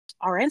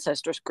our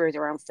ancestors grew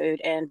their own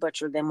food and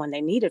butchered them when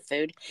they needed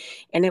food,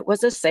 and it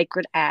was a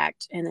sacred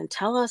act. And then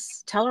tell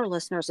our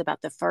listeners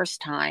about the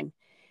first time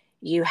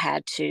you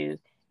had to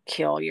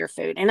kill your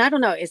food. And I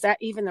don't know, is that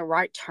even the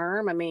right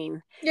term? I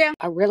mean, Yeah.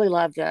 I really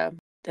love the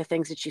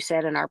things that you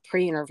said in our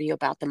pre-interview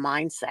about the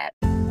mindset.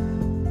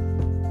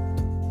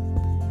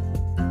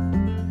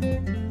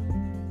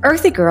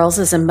 Earthy Girls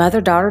is a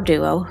mother-daughter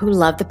duo who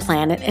love the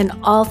planet and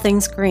all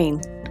things green.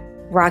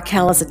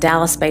 Raquel is a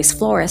Dallas-based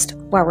florist,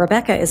 while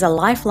Rebecca is a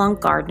lifelong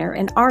gardener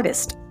and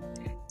artist.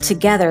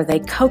 Together,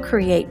 they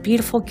co-create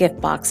beautiful gift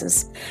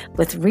boxes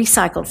with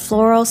recycled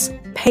florals,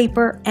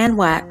 paper, and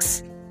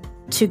wax.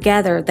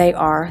 Together, they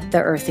are the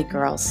Earthy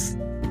Girls.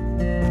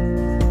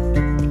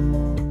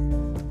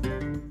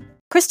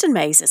 Kristen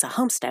Maes is a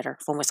homesteader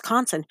from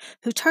Wisconsin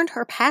who turned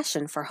her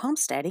passion for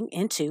homesteading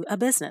into a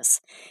business.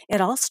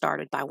 It all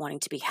started by wanting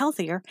to be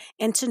healthier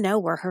and to know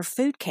where her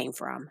food came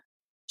from.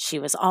 She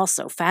was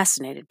also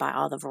fascinated by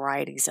all the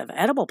varieties of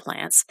edible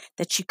plants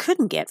that you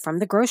couldn't get from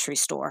the grocery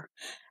store.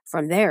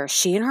 From there,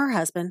 she and her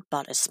husband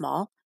bought a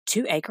small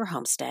 2-acre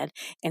homestead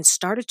and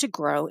started to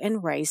grow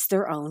and raise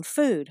their own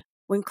food.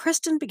 When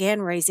Kristen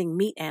began raising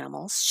meat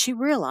animals, she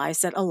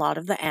realized that a lot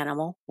of the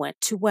animal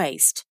went to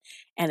waste.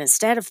 And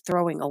instead of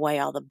throwing away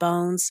all the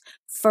bones,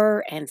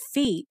 fur, and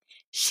feet,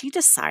 she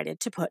decided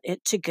to put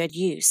it to good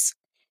use.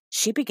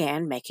 She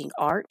began making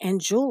art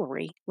and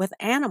jewelry with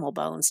animal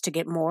bones to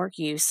get more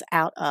use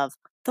out of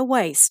the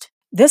waste.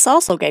 This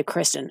also gave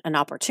Kristen an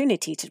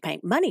opportunity to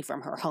make money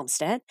from her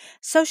homestead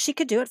so she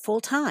could do it full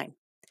time.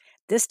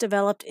 This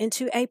developed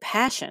into a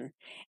passion,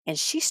 and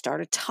she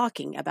started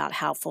talking about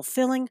how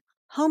fulfilling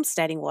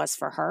homesteading was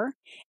for her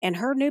and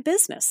her new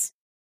business.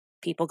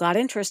 People got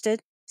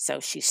interested, so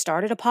she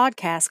started a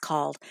podcast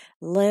called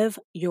Live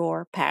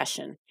Your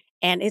Passion,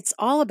 and it's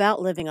all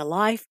about living a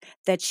life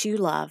that you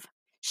love.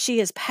 She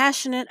is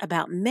passionate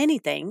about many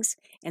things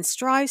and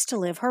strives to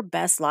live her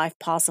best life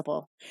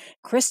possible.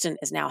 Kristen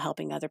is now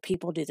helping other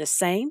people do the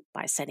same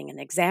by setting an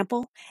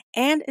example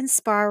and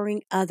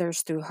inspiring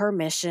others through her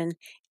mission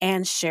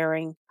and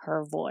sharing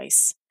her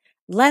voice.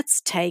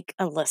 Let's take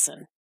a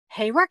listen.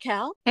 Hey,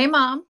 Raquel. Hey,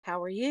 Mom.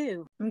 How are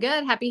you? I'm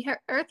good. Happy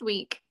Earth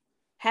Week.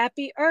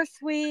 Happy Earth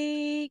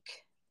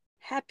Week.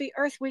 Happy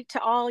Earth Week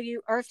to all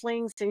you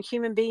earthlings and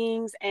human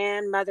beings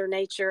and Mother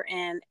Nature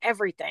and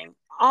everything,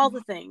 all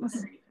the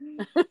things.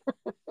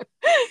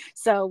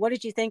 So, what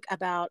did you think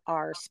about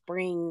our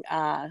spring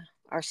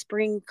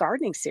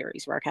gardening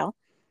series, Raquel?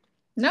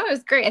 No, it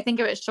was great. I think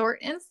it was short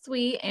and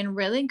sweet and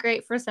really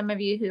great for some of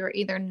you who are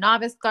either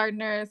novice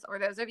gardeners or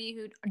those of you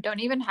who don't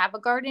even have a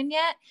garden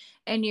yet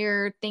and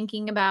you're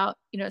thinking about,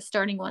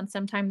 starting one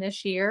sometime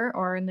this year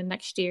or in the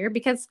next year,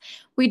 because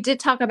we did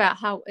talk about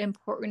how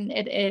important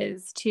it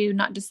is to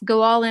not just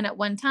go all in at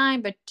one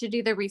time, but to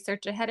do the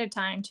research ahead of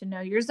time, to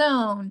know your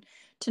zone,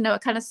 to know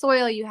what kind of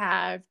soil you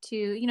have,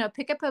 to,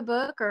 pick up a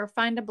book or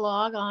find a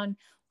blog on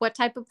what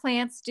type of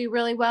plants do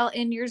really well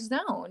in your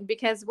zone,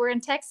 because we're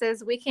in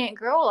Texas. We can't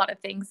grow a lot of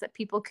things that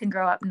people can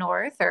grow up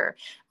north or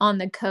on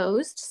the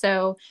coast.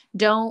 So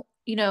don't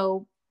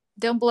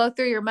blow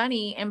through your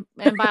money and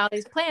buy all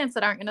these plants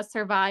that aren't going to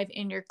survive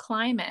in your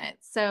climate.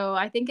 So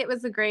I think it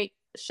was a great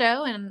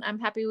show, and I'm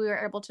happy we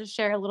were able to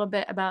share a little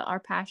bit about our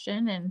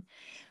passion. And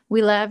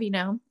we love,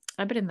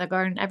 I've been in the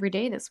garden every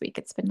day this week.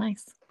 It's been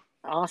nice.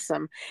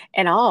 Awesome.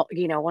 And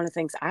one of the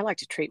things I like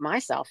to treat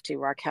myself to,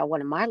 Raquel,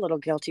 one of my little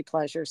guilty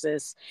pleasures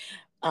is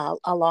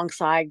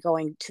alongside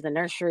going to the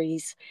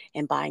nurseries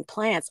and buying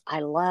plants, I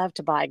love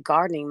to buy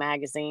gardening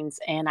magazines,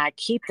 and I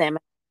keep them,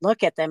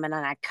 look at them, and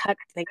then I cut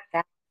things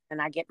out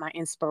and I get my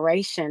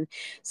inspiration.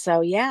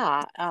 So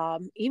yeah,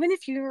 even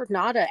if you're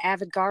not an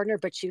avid gardener,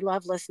 but you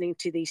love listening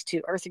to these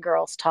two Earthy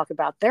Girls talk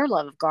about their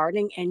love of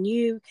gardening, and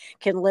you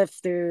can live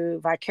through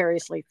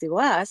vicariously through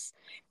us,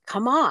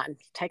 come on,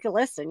 take a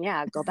listen.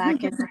 Yeah, go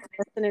back and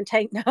listen and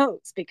take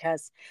notes,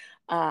 because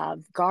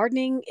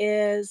gardening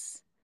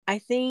is, I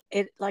think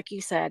it, like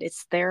you said,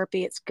 it's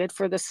therapy. It's good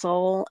for the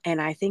soul.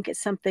 And I think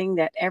it's something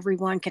that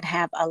everyone can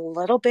have a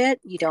little bit.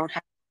 You don't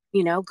have,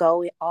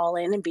 go all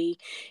in and be,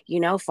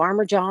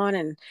 Farmer John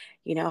and,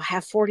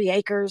 have 40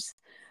 acres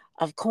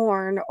of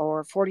corn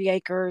or 40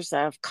 acres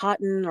of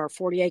cotton or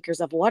 40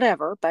 acres of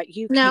whatever, but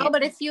you No, can't.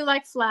 but if you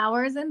like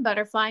flowers and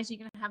butterflies, you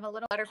can have a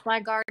little butterfly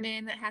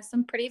garden that has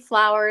some pretty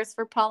flowers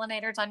for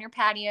pollinators on your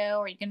patio.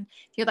 Or if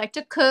you like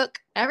to cook,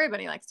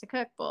 everybody likes to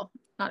cook. Well,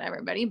 not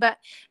everybody, but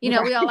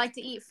Right. we all like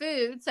to eat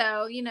food.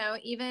 So,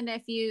 even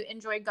if you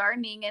enjoy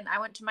gardening, and I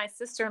went to my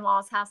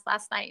sister-in-law's house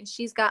last night and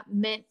she's got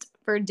mint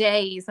for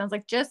days. I was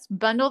like, just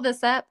bundle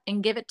this up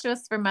and give it to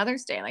us for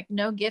Mother's Day. Like,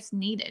 no gifts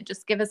needed.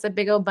 Just give us a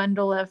big old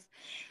bundle of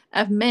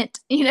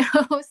mint,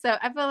 So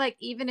I feel like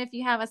even if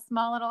you have a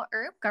small little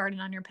herb garden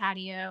on your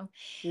patio,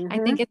 I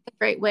Mm-hmm. think it's a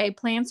great way.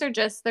 Plants are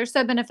they're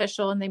so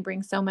beneficial, and they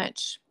bring so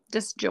much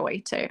just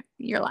joy to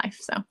your life.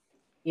 So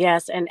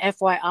Yes, and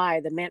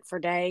FYI, the mint for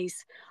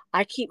days,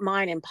 I keep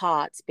mine in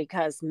pots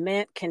because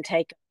mint can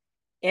take,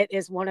 it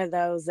is one of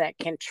those that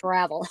can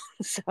travel.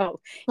 So,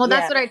 well,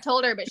 that's yeah. what I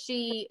told her, but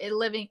she is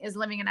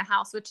living in a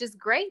house, which is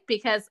great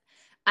because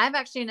I've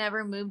actually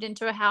never moved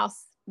into a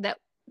house that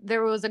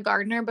there was a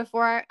gardener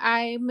before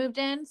I moved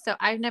in. So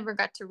I've never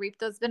got to reap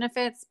those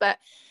benefits. But,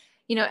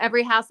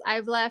 every house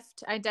I've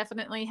left, I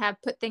definitely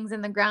have put things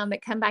in the ground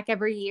that come back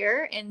every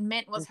year. And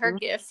mint was her Mhm.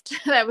 gift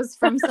that was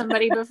from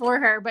somebody before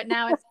her. But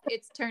now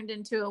it's turned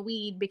into a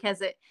weed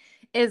because it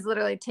is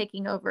literally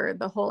taking over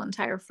the whole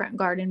entire front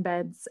garden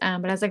beds.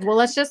 But I was like, well,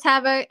 let's just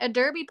have a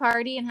derby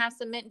party and have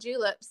some mint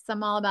juleps.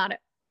 I'm all about it.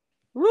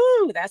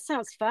 Woo, that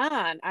sounds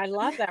fun. I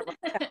love that.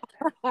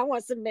 I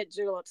want some mint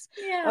juleps.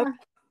 Okay, Yeah.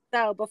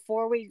 so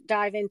before we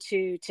dive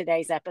into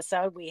today's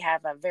episode, we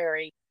have a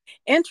very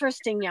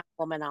interesting young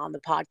woman on the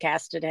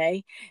podcast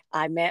today.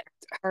 I met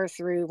her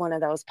through one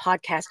of those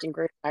podcasting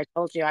groups I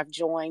told you I've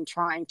joined,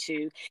 trying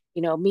to,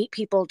 meet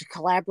people to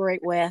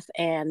collaborate with.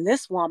 And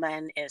this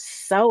woman is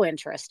so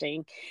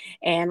interesting.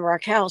 And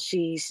Raquel,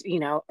 she's,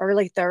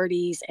 early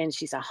 30s and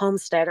she's a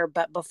homesteader.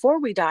 But before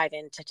we dive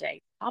into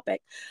today's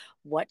topic,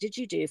 what did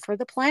you do for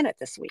the planet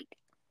this week?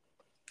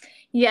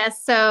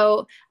 Yes.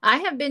 So I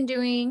have been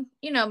doing,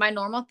 my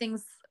normal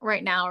things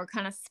right now are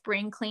kind of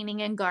spring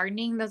cleaning and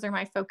gardening. Those are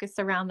my focus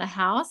around the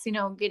house,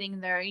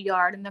 getting the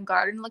yard and the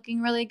garden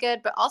looking really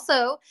good, but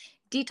also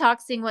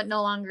detoxing what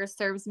no longer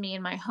serves me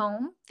in my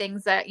home.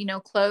 Things that,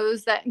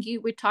 clothes that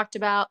we talked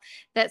about,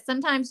 that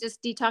sometimes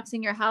just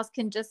detoxing your house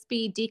can just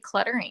be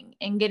decluttering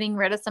and getting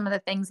rid of some of the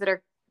things that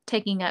are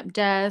taking up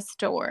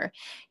dust or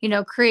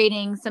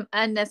creating some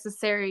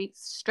unnecessary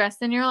stress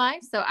in your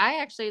life. So I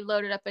actually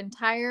loaded up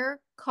entire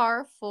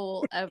car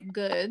full of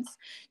goods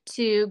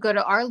to go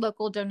to our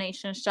local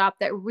donation shop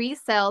that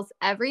resells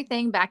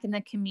everything back in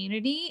the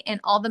community, and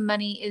all the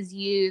money is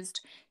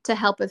used to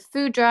help with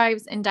food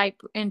drives and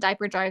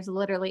diaper drives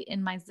literally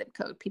in my zip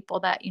code. People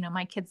that,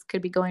 my kids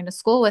could be going to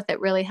school with. It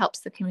really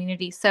helps the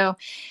community. So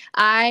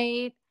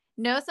I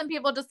know some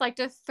people just like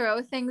to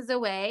throw things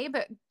away,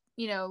 but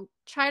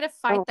try to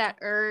fight Oh, that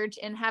urge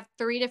and have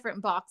 3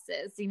 different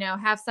boxes,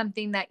 have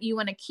something that you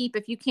want to keep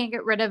if you can't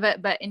get rid of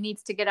it, but it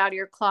needs to get out of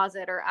your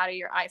closet or out of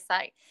your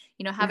eyesight.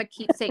 Have a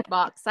keepsake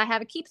box. I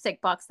have a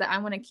keepsake box that I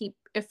want to keep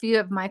a few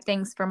of my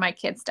things for my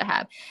kids to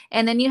have.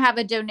 And then you have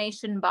a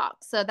donation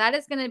box. So that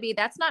is going to be,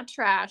 that's not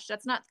trash.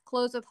 That's not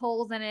clothes with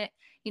holes in it.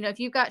 If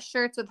you've got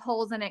shirts with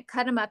holes in it,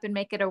 cut them up and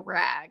make it a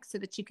rag so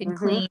that you can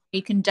mm-hmm. clean,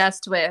 you can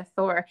dust with,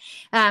 or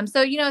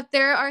so, if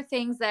there are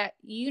things that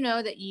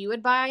that you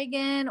would buy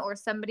again or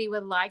somebody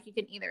would like, you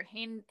can either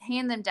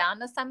hand them down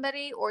to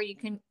somebody, or you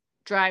can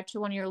drive to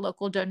one of your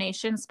local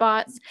donation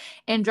spots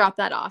and drop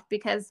that off,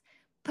 because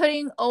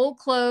putting old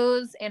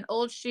clothes and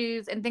old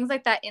shoes and things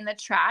like that in the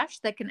trash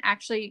that can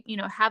actually,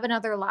 have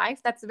another life,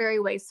 that's very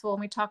wasteful.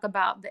 And we talk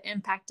about the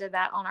impact of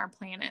that on our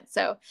planet.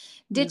 So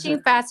Mm-hmm.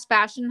 ditching fast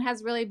fashion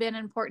has really been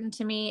important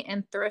to me,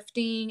 and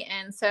thrifting.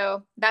 And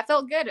so that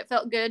felt good. It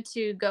felt good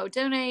to go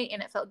donate,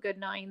 and it felt good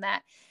knowing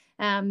that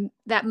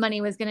that money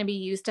was going to be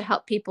used to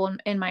help people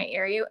in my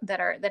area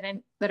that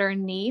are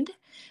in need.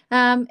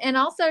 And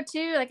also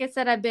too, like I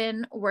said, I've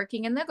been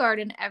working in the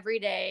garden every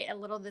day a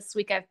little this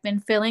week. I've been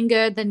feeling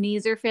good. The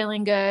knees are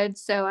feeling good.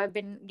 So I've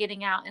been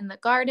getting out in the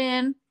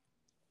garden.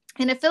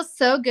 And it feels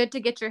so good to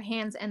get your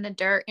hands in the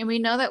dirt. And we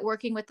know that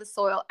working with the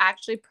soil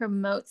actually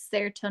promotes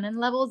serotonin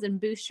levels and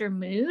boosts your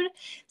mood.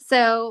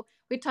 So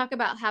we talk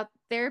about how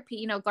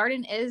therapy,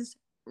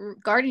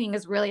 gardening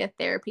is really a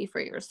therapy for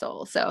your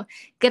soul. So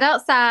get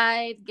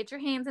outside, get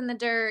your hands in the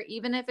dirt,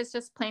 even if it's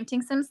just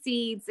planting some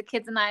seeds. The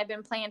kids and I have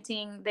been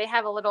planting. They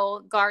have a little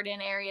garden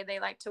area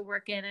they like to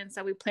work in. And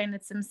so we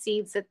planted some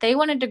seeds that they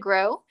wanted to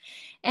grow.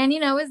 And,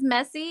 it was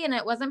messy and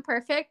it wasn't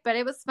perfect, but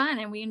it was fun.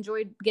 And we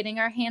enjoyed getting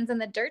our hands in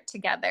the dirt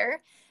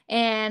together.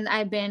 And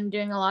I've been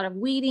doing a lot of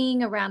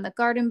weeding around the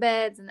garden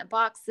beds and the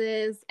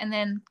boxes. And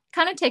then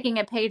kind of taking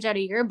a page out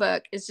of your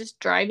book is just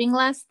driving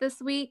less this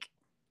week.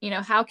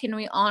 How can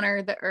we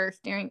honor the earth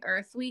during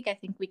Earth Week? I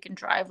think we can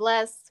drive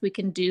less, we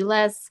can do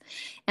less.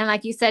 And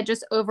like you said,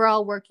 just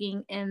overall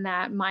working in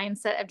that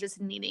mindset of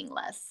just needing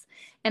less.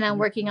 And I'm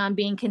working on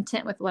being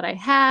content with what I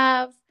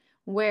have,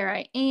 where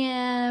I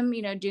am,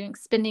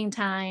 spending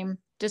time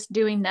just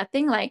doing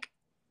nothing. Like,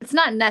 it's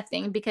not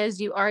nothing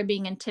because you are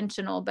being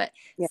intentional, but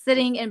Yeah.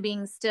 sitting and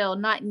being still,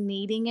 not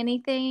needing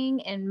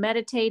anything, and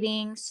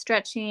meditating,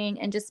 stretching,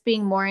 and just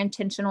being more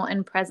intentional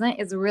and present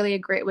is really a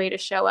great way to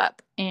show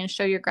up and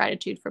show your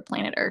gratitude for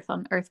planet Earth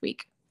on Earth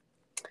Week.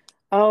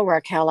 Oh,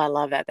 Raquel, I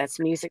love that. That's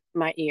music to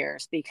my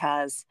ears,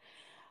 because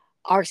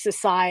our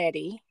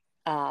society,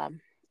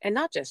 and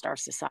not just our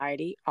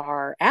society,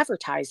 our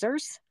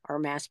advertisers, our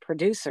mass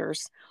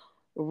producers,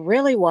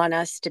 really want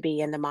us to be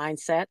in the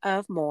mindset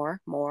of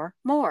more, more,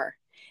 more.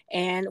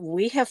 And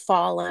we have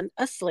fallen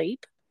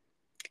asleep,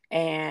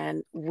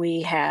 and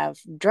we have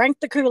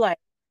drank the Kool-Aid,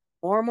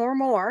 more, more,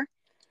 more.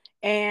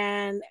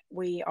 And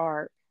we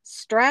are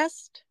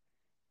stressed,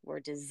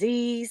 we're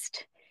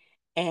diseased,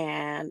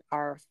 and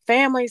our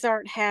families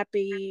aren't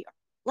happy,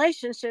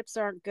 relationships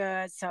aren't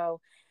good. So,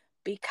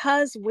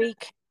 because we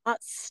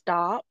cannot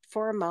stop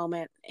for a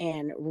moment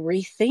and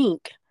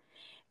rethink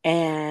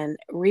and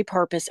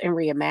repurpose and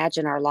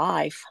reimagine our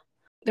life,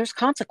 there's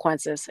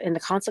consequences, and the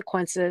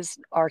consequences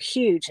are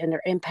huge, and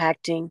they're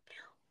impacting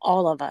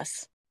all of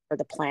us for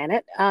the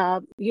planet.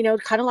 Kind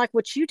of like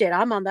what you did.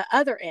 I'm on the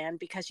other end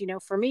because,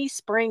 for me,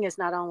 spring is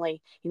not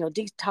only,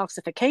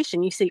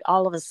 detoxification. You see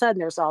all of a sudden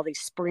there's all these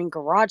spring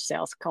garage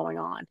sales going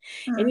on.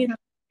 And, Mhm.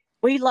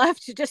 we love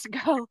to just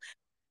go,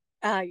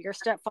 your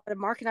stepfather,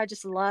 Mark, and I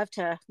just love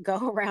to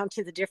go around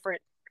to the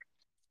different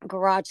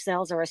garage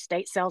sales or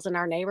estate sales in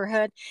our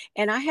neighborhood.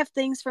 And I have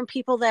things from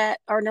people that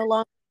are no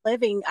longer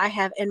living. I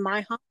have in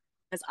my home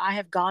because I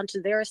have gone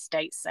to their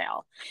estate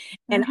sale.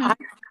 And Mhm. I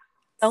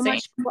so Same.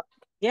 much,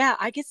 yeah,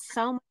 I get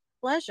so much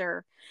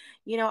pleasure.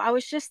 I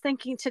was just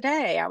thinking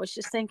today,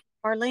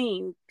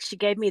 Marlene, she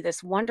gave me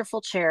this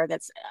wonderful chair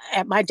that's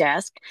at my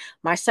desk,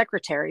 my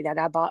secretary that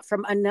I bought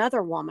from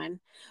another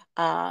woman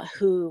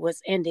who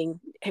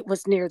it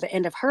was near the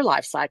end of her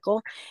life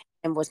cycle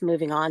and was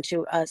moving on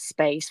to a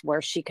space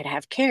where she could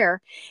have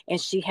care.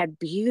 And she had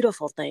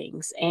beautiful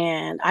things.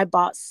 And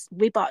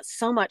we bought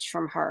so much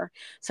from her.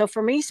 So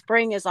for me,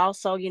 spring is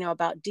also,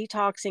 about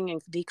detoxing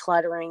and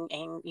decluttering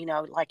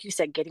and, like you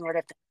said, getting rid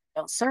of things that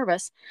don't serve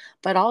us,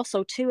 but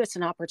also too, it's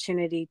an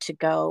opportunity to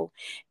go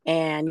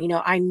and,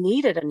 I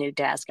needed a new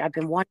desk. I've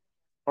been wanting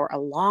for a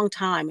long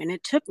time and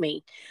it took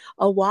me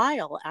a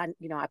while. I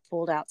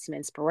pulled out some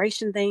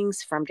inspiration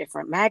things from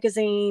different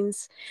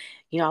magazines.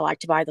 I like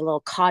to buy the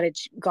little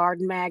cottage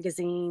garden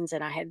magazines,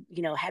 and I had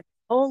a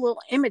whole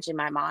little image in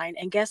my mind.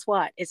 And guess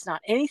what? It's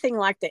not anything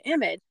like the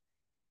image,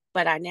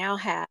 but I now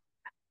have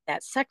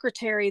that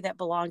secretary that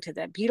belonged to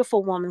that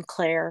beautiful woman,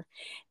 Claire.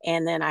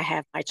 And then I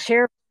have my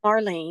chair,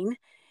 Marlene.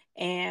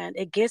 And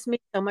it gives me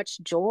so much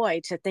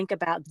joy to think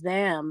about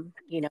them,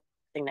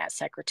 using that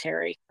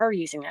secretary, her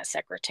using that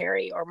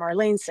secretary, or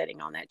Marlene sitting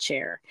on that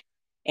chair.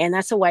 And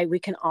that's a way we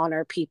can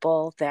honor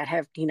people that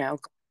have,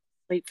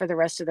 sleep for the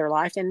rest of their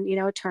life and,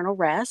 eternal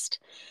rest.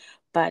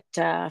 But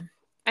I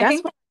that's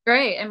think what, that's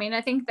great. I mean,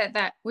 I think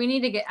that we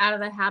need to get out of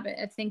the habit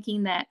of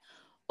thinking that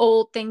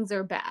old things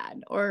are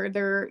bad or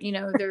they're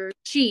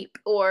cheap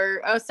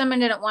or oh someone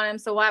didn't want them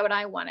so why would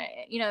I want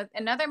it?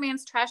 Another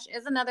man's trash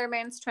is another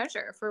man's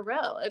treasure for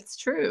real. It's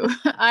true.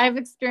 I've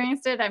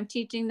experienced it. I'm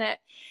teaching that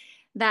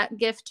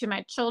gift to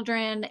my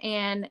children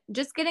and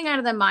just getting out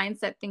of the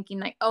mindset thinking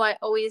like, oh, I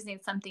always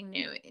need something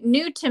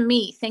new to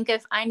me. Think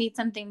if I need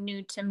something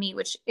new to me,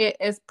 which it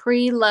is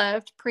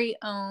pre-loved,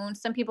 pre-owned.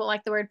 Some people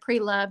like the word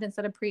pre-loved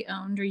instead of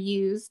pre-owned or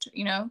used,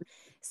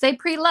 say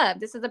pre-loved.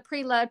 This is a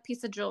pre-loved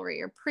piece of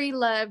jewelry or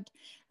pre-loved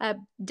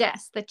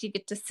desk that you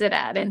get to sit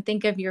at and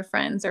think of your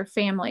friends or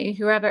family,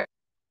 whoever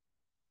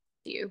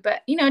you.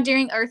 But,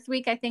 during Earth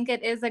Week, I think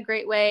it is a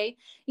great way,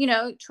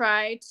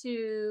 try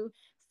to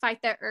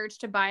fight that urge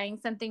to buying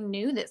something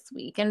new this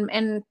week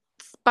and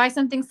buy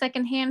something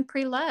secondhand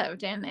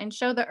pre-loved and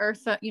show the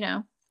earth,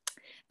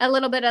 a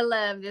little bit of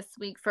love this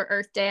week for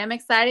Earth Day. I'm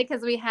excited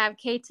because we have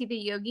KT the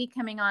Yogi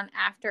coming on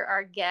after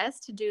our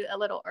guest to do a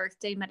little Earth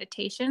Day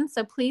meditation.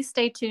 So please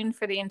stay tuned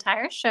for the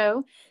entire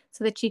show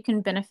so that you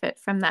can benefit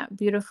from that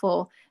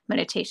beautiful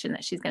meditation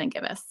that she's going to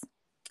give us.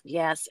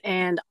 yes.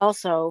 And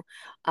also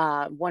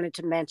wanted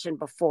to mention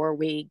before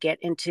we get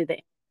into the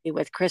interview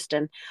with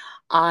Kristen,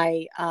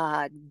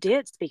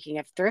 speaking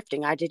of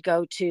thrifting, I did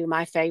go to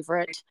my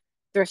favorite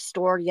thrift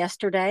store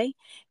yesterday,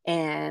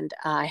 and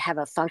I have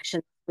a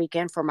function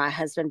weekend for my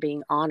husband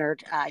being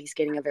honored. He's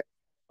getting a very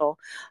special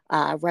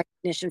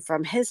recognition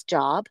from his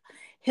job,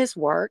 his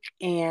work,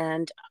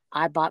 and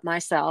I bought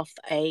myself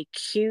a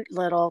cute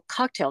little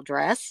cocktail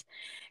dress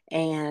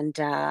and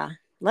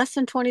less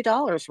than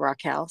 $20,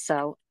 Raquel.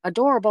 So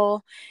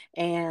adorable,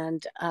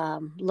 and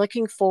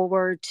looking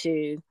forward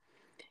to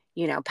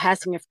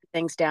passing a few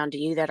things down to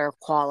you that are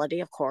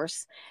quality, of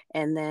course,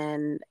 and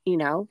then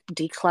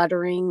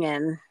decluttering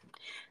and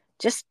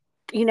just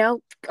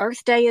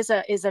Earth Day is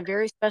a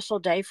very special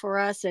day for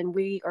us, and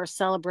we are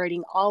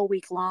celebrating all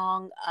week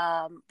long.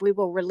 We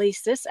will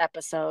release this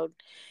episode.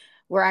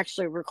 We're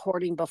actually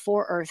recording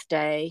before Earth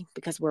Day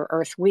because we're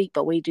Earth Week,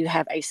 but we do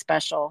have a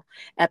special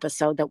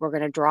episode that we're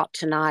going to drop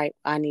tonight.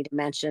 I need to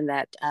mention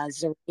that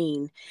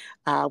Zareen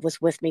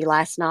was with me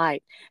last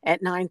night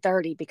at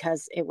 9:30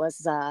 because it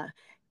was,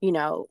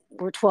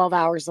 we're 12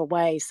 hours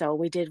away. So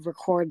we did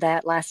record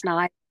that last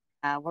night.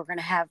 We're going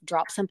to have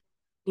drop some,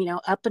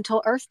 up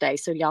until Earth Day.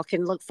 So y'all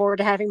can look forward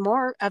to having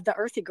more of the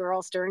Earthy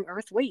Girls during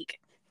Earth Week.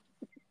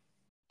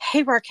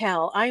 Hey,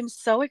 Raquel, I'm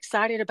so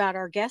excited about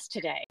our guest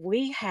today.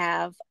 We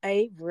have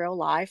a real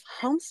life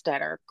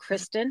homesteader,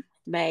 Kristen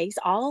Maes,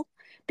 all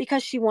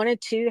because she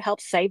wanted to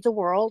help save the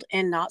world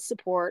and not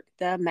support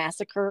the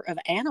massacre of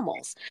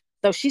animals.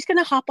 So she's going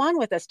to hop on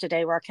with us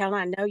today, Raquel.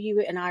 I know you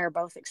and I are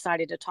both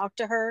excited to talk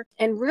to her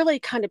and really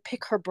kind of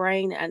pick her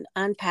brain and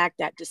unpack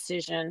that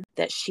decision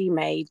that she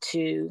made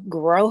to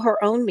grow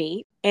her own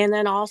meat and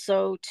then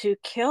also to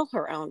kill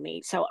her own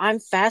meat. So I'm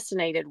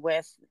fascinated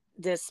with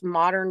this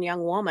modern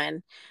young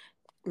woman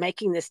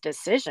making this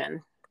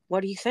decision.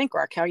 What do you think,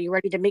 Raquel? Are you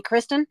ready to meet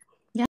Kristen?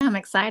 Yeah, I'm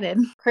excited.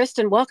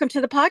 Kristen, welcome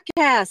to the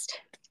podcast.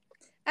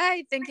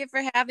 Hi, thank you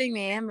for having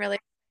me. I'm really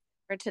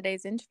excited for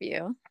today's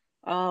interview.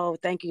 Oh,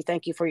 thank you.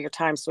 Thank you for your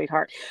time,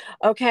 sweetheart.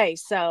 Okay,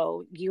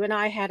 so you and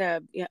I had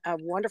a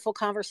wonderful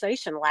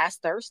conversation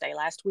last Thursday,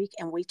 last week,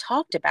 and we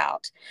talked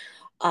about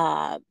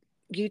uh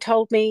you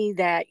told me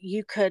that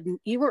you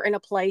were in a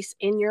place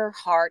in your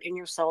heart, in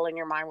your soul, in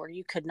your mind where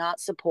you could not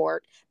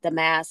support the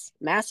mass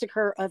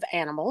massacre of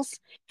animals,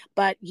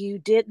 but you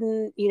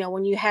didn't,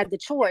 when you had the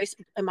choice,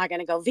 am I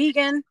going to go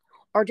vegan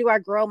or do I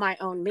grow my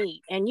own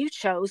meat? And you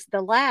chose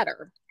the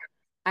latter.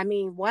 I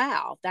mean,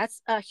 wow,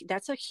 that's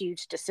a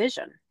huge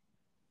decision.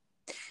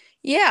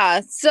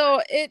 Yeah,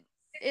 so it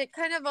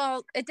kind of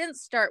all it didn't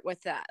start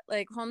with that.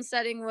 Like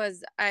homesteading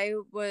was I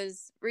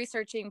was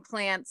researching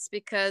plants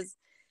because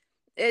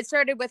it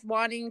started with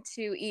wanting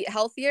to eat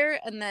healthier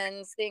and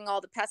then seeing all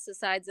the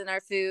pesticides in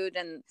our food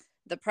and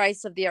the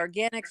price of the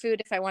organic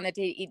food if I wanted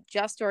to eat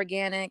just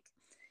organic.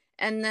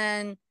 And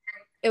then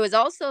it was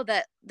also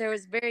that there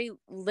was very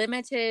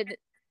limited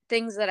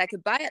things that I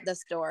could buy at the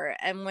store.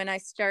 And when I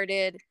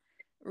started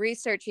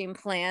researching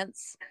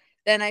plants,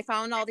 then I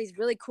found all these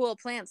really cool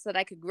plants that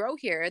I could grow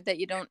here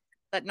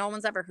that no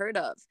one's ever heard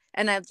of.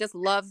 And I just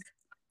love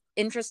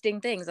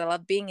interesting things. I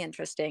love being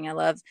interesting. I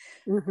love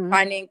Hmm.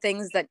 finding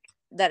things that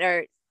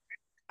are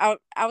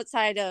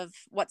outside of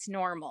what's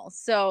normal.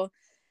 So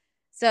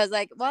I was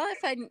like, well, if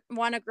I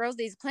want to grow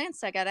these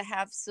plants, I got to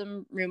have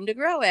some room to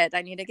grow it.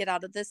 I need to get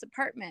out of this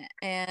apartment.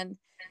 And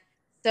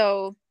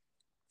so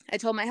I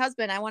told my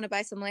husband I want to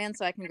buy some land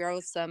so I can grow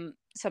some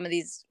of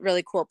these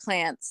really cool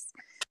plants.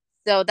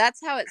 So that's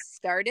how it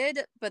started,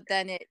 but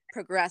then it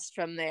progressed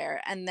from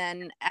there. And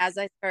then as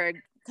I started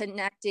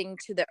connecting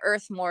to the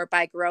earth more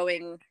by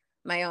growing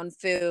my own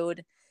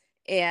food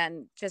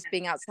and just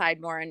being outside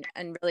more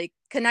and really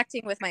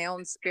connecting with my own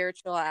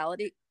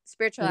Hmm.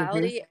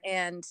 spirituality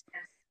and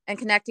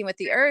connecting with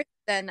the earth,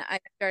 then I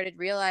started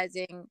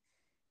realizing,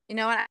 what,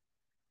 I want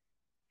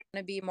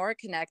to be more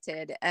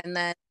connected. And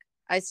then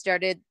I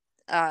started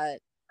uh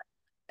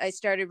I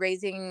started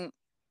raising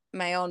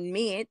my own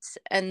meat,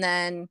 and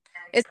then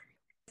it's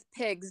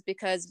pigs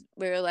because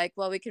we were like,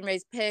 well, we can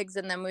raise pigs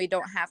and then we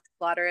don't have to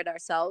slaughter it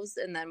ourselves,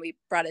 and then we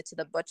brought it to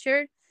the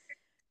butcher.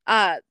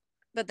 Uh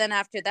but then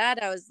after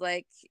that I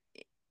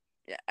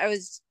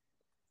was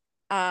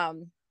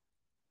um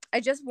I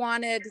just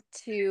wanted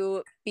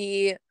to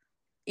be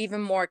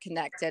even more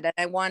connected, and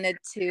I wanted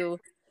to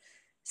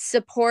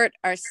support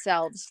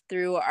ourselves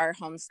through our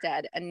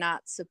homestead and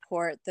not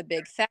support the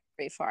big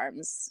factory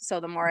farms. So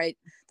the more I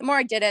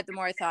did it, the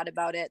more I thought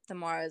about it, the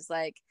more I was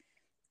like,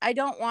 I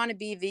don't want to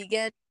be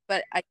vegan,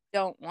 but I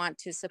don't want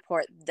to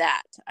support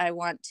that. I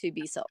want to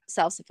be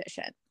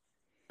self-sufficient.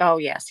 Oh,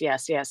 yes,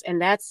 yes, yes.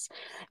 And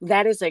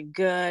that is a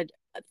good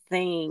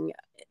thing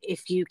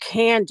if you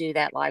can do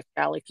that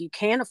lifestyle, if you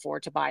can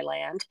afford to buy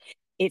land,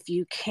 if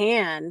you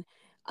can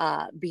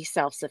be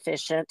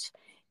self-sufficient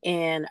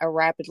in a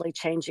rapidly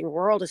changing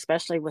world,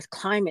 especially with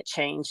climate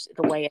change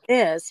the way it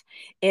is,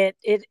 it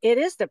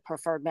is the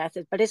preferred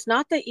method, but it's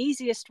not the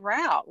easiest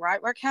route,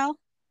 right, Raquel?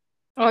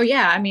 Oh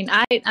yeah, I mean,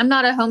 I'm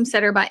not a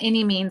homesteader by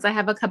any means. I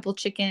have a couple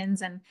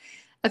chickens and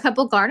a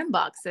couple garden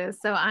boxes.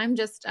 So I'm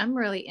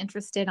really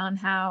interested on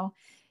how,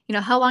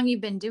 how long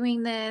you've been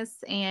doing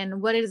this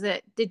and what is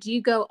it? Did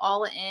you go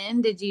all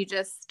in? Did you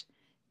just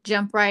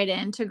jump right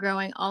into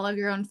growing all of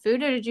your own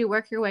food, or did you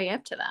work your way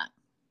up to that?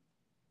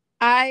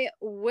 I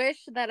wish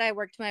that I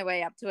worked my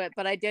way up to it,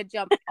 but I did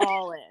jump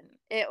all in.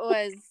 It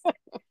was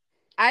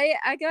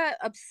I got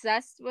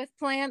obsessed with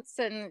plants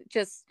and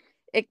just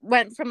it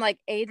went from like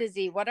A to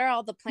Z. What are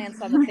all the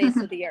plants on the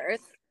face of the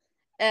earth?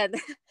 And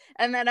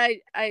and then I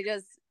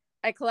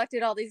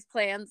collected all these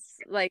plants,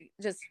 like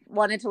just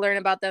wanted to learn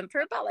about them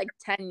for about like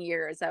 10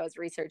 years. I was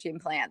researching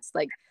plants,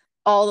 like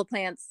all the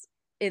plants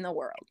in the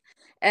world.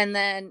 And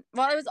then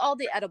well, it was all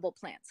the edible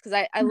plants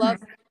because I love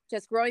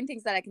just growing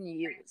things that I can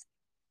use.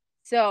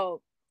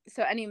 So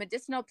so any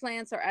medicinal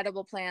plants or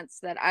edible plants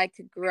that I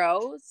could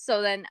grow.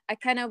 So then I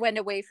kind of went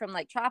away from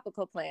like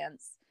tropical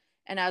plants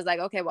and I was like,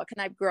 okay, what can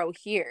I grow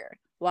here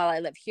while I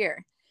live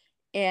here?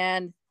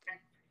 And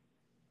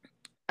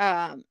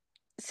um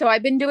so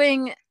I've been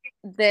doing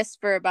this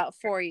for about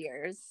 4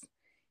 years.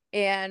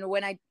 And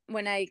when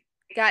I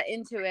got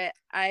into it,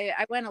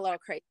 I went a little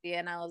crazy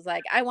and I was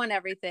like, I want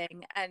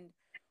everything. And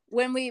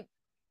when we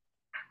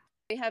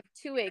have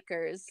 2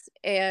 acres,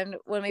 and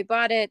when we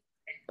bought it,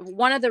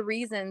 one of the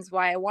reasons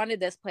why I wanted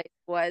this place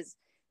was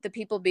the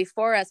people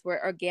before us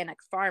were organic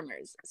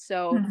farmers.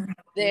 So Mhm.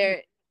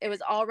 there it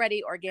was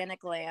already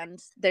organic land.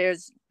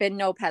 There's been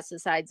no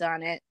pesticides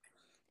on it.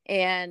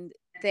 And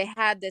they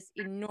had this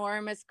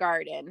enormous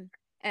garden.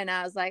 And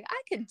I was like,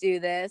 I could do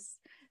this.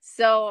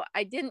 So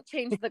I didn't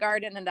change the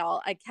garden at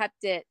all. I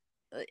kept it.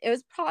 It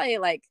was probably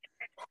like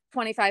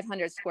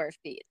 2,500 square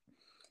feet.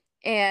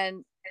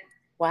 And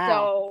Wow.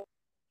 so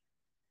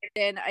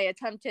then I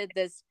attempted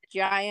this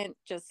giant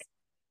just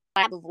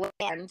slab of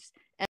land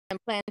and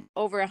planted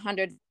over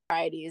 100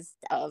 varieties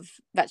of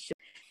vegetables.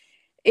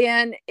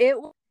 And it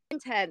was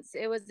intense.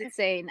 It was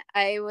insane.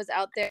 I was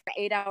out there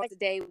 8 hours a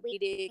day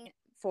waiting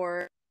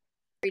for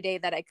every day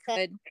that I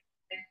could.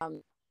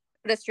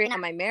 Put a strain on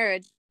my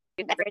marriage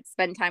never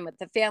spend time with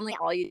the family.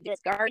 All you do is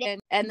garden.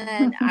 And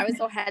then I was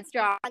so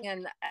headstrong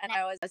and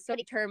I was so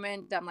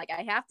determined. I'm like,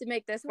 I have to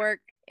make this work.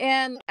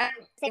 And at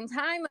the same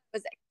time, it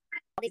was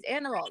all these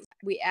animals.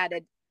 We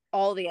added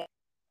all the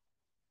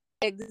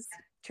pigs,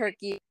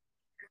 turkey,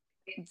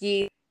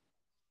 geese,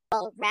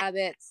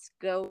 rabbits,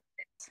 goats,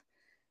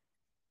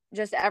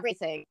 just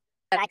everything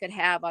that I could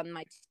have on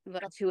my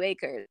little 2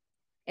 acres.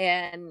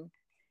 And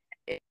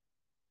it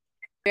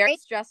was very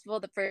stressful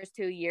the first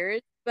 2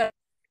 years, but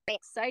very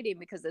exciting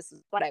because this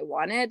is what I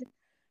wanted.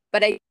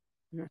 But I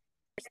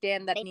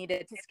understand that I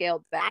needed to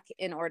scale back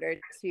in order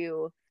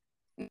to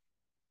be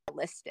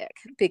realistic,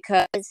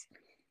 because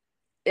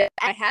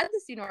I had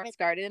this enormous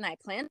garden. I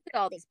planted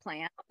all these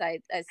plants. I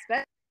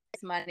spent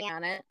this money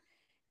on it,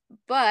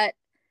 but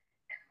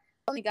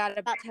only got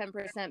about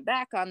 10%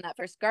 back on that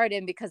first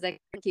garden because I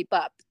couldn't keep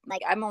up.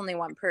 Like, I'm only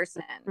one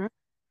person.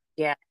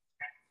 Yeah.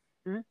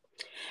 And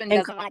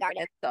doesn't want to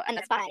garden, so, and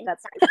that's fine.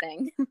 That's the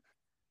thing.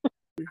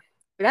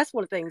 That's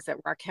one of the things that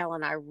Raquel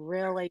and I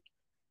really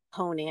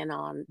hone in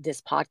on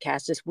this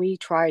podcast is we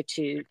try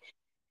to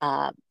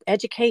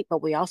educate,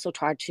 but we also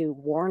try to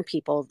warn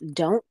people,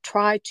 don't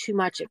try too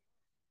much.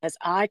 As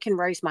I can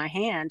raise my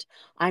hand,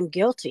 I'm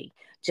guilty.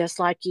 Just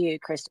like you,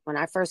 Kristen, when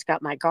I first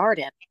got my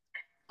garden,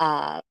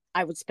 I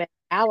would spend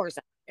hours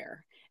out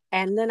there.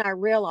 And then I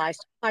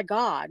realized, oh my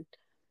God,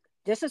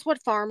 this is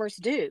what farmers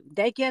do.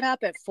 They get up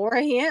at 4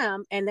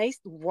 a.m. and they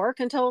work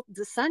until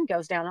the sun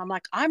goes down. I'm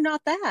like, I'm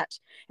not that.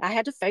 I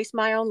had to face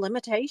my own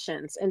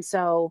limitations. And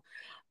so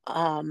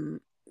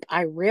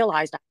I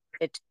realized I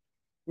did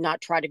not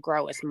try to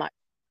grow as much.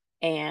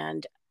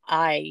 And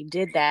I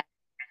did that.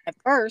 At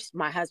first,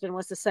 my husband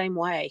was the same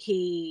way.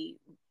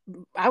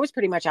 I was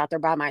pretty much out there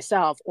by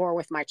myself or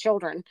with my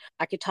children.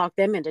 I could talk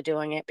them into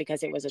doing it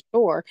because it was a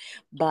chore.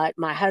 But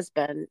my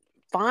husband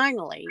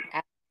finally,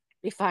 after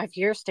 5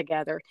 years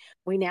together,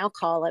 we now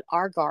call it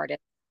our garden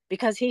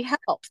because he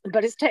helps.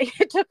 But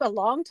it took a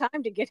long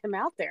time to get him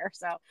out there.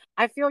 So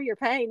I feel your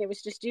pain. It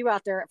was just you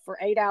out there for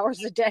 8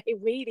 hours a day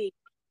weeding.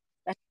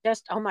 That's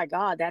just, oh my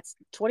God, that's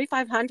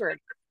 2,500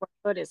 square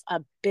foot is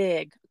a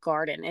big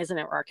garden, isn't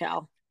it,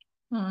 Raquel?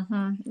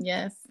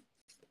 Yes.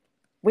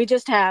 We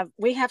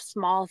have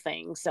small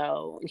things.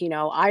 So,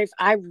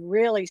 I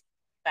really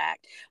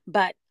fact,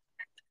 but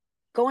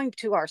going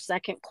to our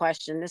second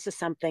question, this is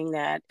something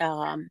that,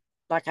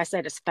 like I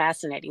said, is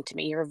fascinating to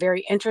me. You're a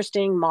very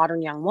interesting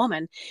modern young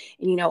woman.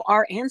 And,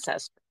 our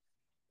ancestors,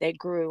 they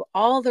grew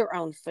all their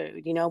own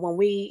food. When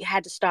we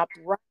had to stop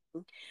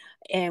running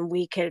and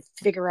we could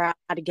figure out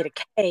how to get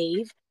a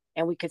cave,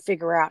 and we could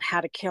figure out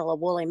how to kill a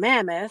woolly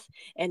mammoth,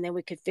 and then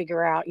we could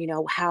figure out,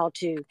 how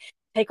to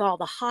take all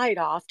the hide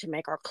off to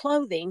make our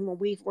clothing. When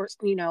we were,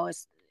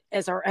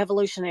 as our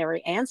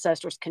evolutionary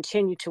ancestors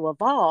continue to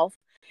evolve,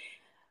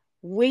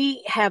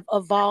 we have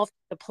evolved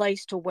to a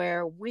place to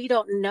where we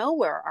don't know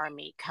where our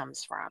meat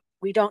comes from.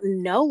 We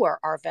don't know where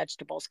our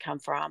vegetables come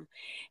from.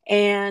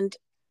 And,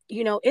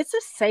 it's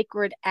a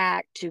sacred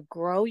act to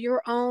grow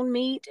your own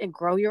meat and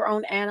grow your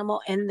own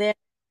animal, and then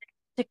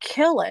to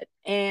kill it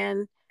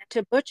and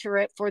to butcher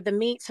it for the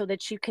meat so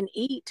that you can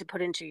eat, to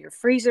put into your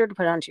freezer, to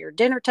put onto your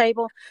dinner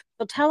table.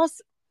 So tell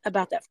us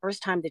about that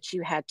first time that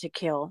you had to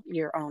kill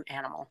your own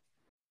animal.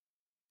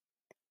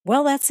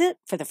 Well, that's it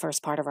for the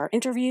first part of our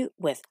interview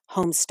with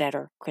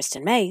homesteader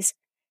Kristen Maes.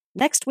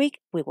 Next week,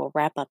 we will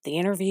wrap up the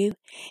interview,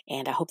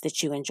 and I hope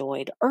that you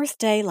enjoyed Earth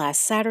Day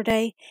last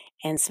Saturday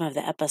and some of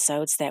the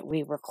episodes that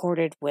we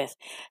recorded with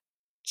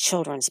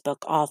children's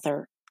book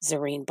author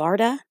Zareen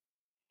Barda.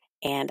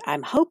 And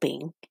I'm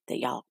hoping that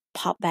y'all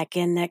pop back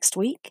in next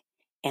week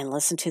and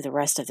listen to the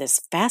rest of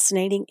this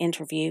fascinating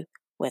interview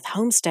with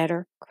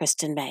homesteader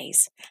Kristen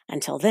Maes.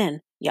 Until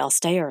then, y'all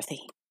stay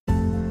earthy.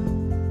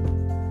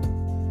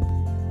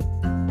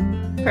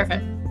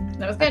 Perfect.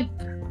 That was good.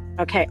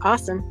 Okay,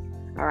 awesome.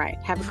 All right.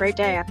 Have a great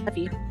day. I love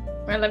you.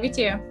 I love you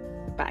too.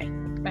 Bye.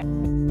 Bye.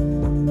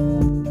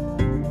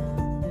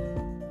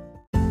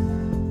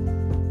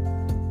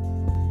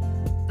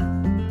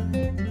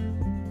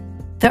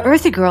 The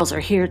Earthy Girls are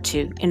here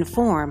to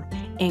inform,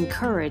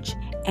 encourage,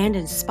 and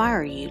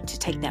inspire you to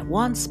take that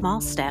one small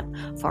step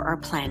for our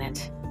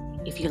planet.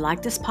 If you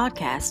like this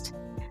podcast,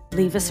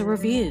 leave us a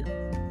review.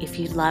 If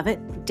you love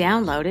it,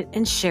 download it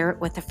and share it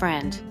with a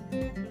friend.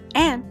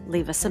 And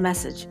leave us a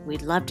message.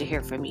 We'd love to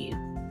hear from you.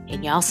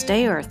 And y'all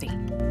stay earthy.